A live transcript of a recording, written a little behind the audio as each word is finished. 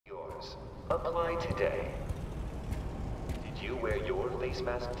Apply today. Did you wear your face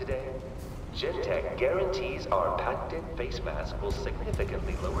mask today? Gentek guarantees our patented face mask will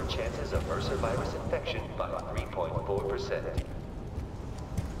significantly lower chances of MRSA virus infection by 3.4%.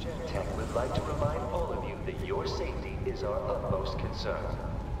 Gentek would like to remind all of you that your safety is our utmost concern.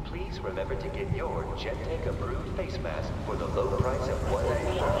 Please remember to get your Gentek approved face mask for the low price of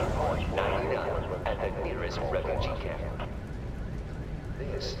 $199 at the nearest refugee camp.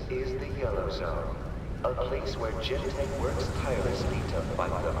 This is the Yellow Zone, a place where Gentek works tirelessly to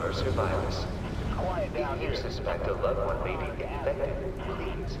fight the MRSA virus. If you suspect a loved one may be infected,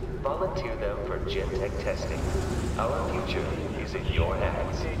 please volunteer them for Gentek testing. Our future is in your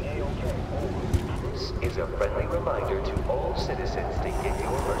hands. This is a friendly reminder to all citizens to get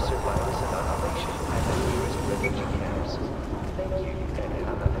your MRSA virus inoculation at the nearest refugee camps. Thank you and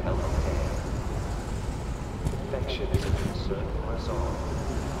have a healthy day. Infection is a concern for us all.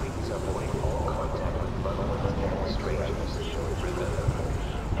 Please avoid all contact with loved ones and strangers. Remember,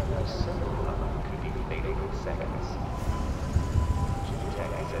 a simple hug could be fatal in seconds. Gentek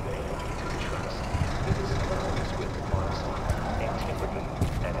is a name to trust. It is synonymous with honesty, integrity,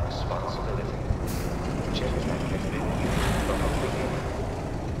 and responsibility. Gentek has been here from the beginning.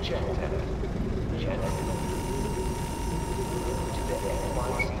 Gentek. To the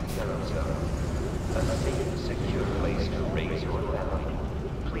NYC Yellow Zone, a safe, secure place to raise your family.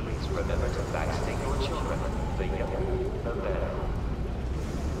 Please remember to vaccinate your children. The younger, the better.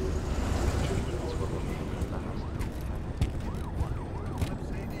 Treatments will be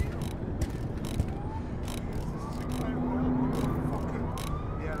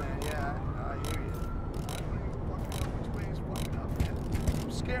Yeah, man, yeah, I hear you. I don't even fucking know which way is fucking up, man.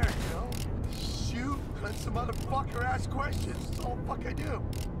 I'm scared, you know? Shoot, let some motherfucker ask questions. That's all the fuck I do.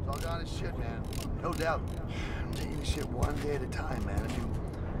 It's all gone as shit, man. No doubt. I'm taking this shit one day at a time, man. I mean,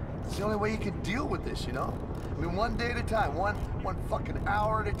 it's the only way you can deal with this, you know? I mean, one day at a time. One fucking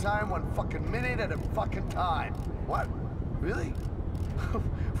hour at a time. One fucking minute at a fucking time. What? Really?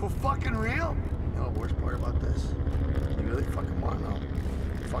 For fucking real? You know the worst part about this? You really fucking want to know?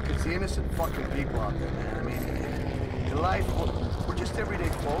 Fucking it's the innocent fucking people out there, man. I mean, in life, we're just everyday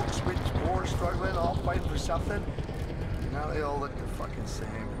folks. Rich, poor, struggling, all fighting for something. And now they all look the fucking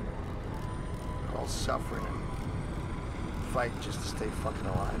same. They're all suffering and fight just to stay fucking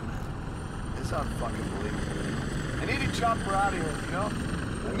alive, man. It's unfucking believable. I need to chop her out of here, you know?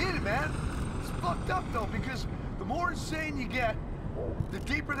 I mean it, man. It's fucked up, though, because the more insane you get, the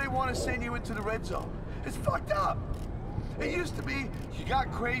deeper they want to send you into the red zone. It's fucked up. It used to be, you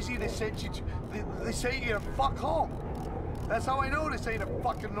got crazy, they sent you to, they say you gotta fuck home. That's how I know this ain't a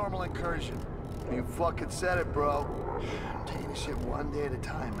fucking normal incursion. You fucking said it, bro. I'm taking this shit one day at a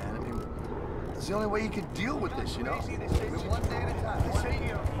time, man. I mean, it's the only way you can deal with this, you know? I mean, one day at a time. They say you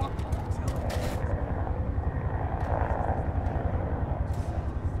gotta fuck home.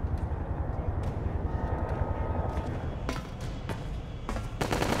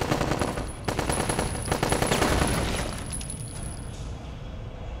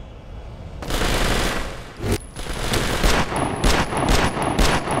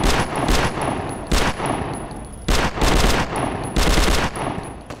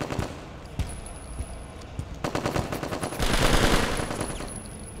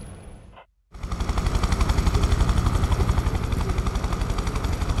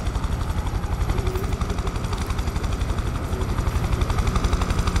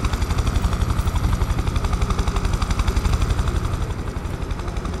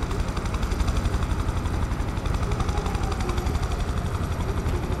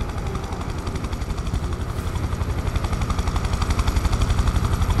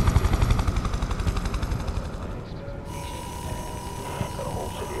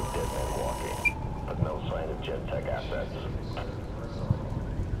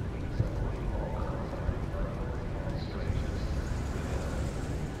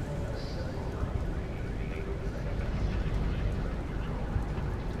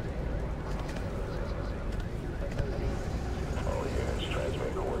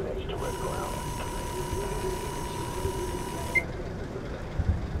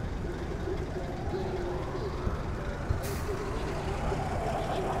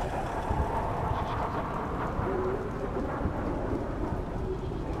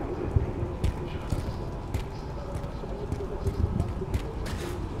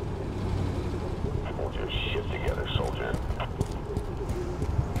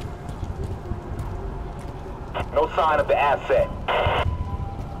 No sign of the asset.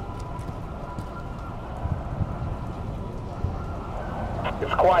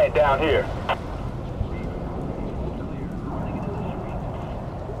 It's quiet down here.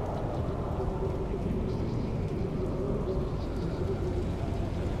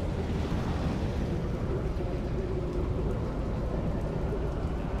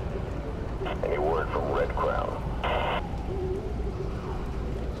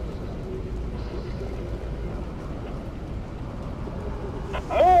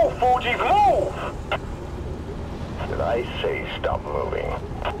 Fuji's move! Did I say stop moving?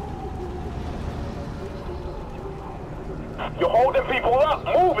 You're holding people up!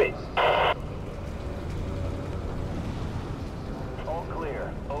 Move it! All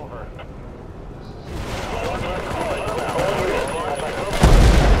clear. Over.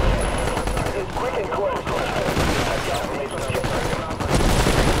 It's quick and quick.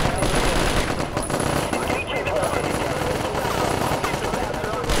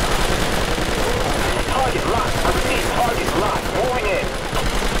 Target locked. I repeat, target locked. Moving in.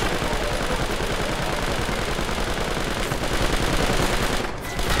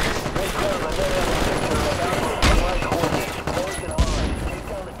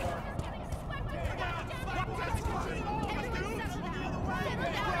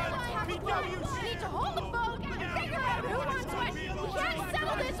 Need to hold the boat and figure out who wants what. We can't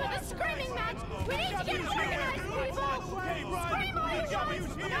settle this with a screaming match. We need to get organized, people. Scream all you want. No one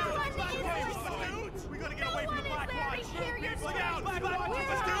needs this. We gotta get away from the black No one watch. is there to hear your Look out, screams. black watch, We're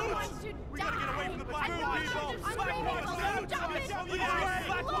let's do all it. going to We gotta get away from the black die. people. I'm Black screaming, watch, stop it.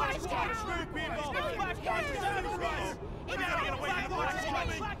 black Lord, watch, care. screw people. No one Black watch, cares. screw right. We gotta get away from the black watch.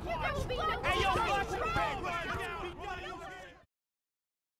 There will be no Hey, yo, black control. watch.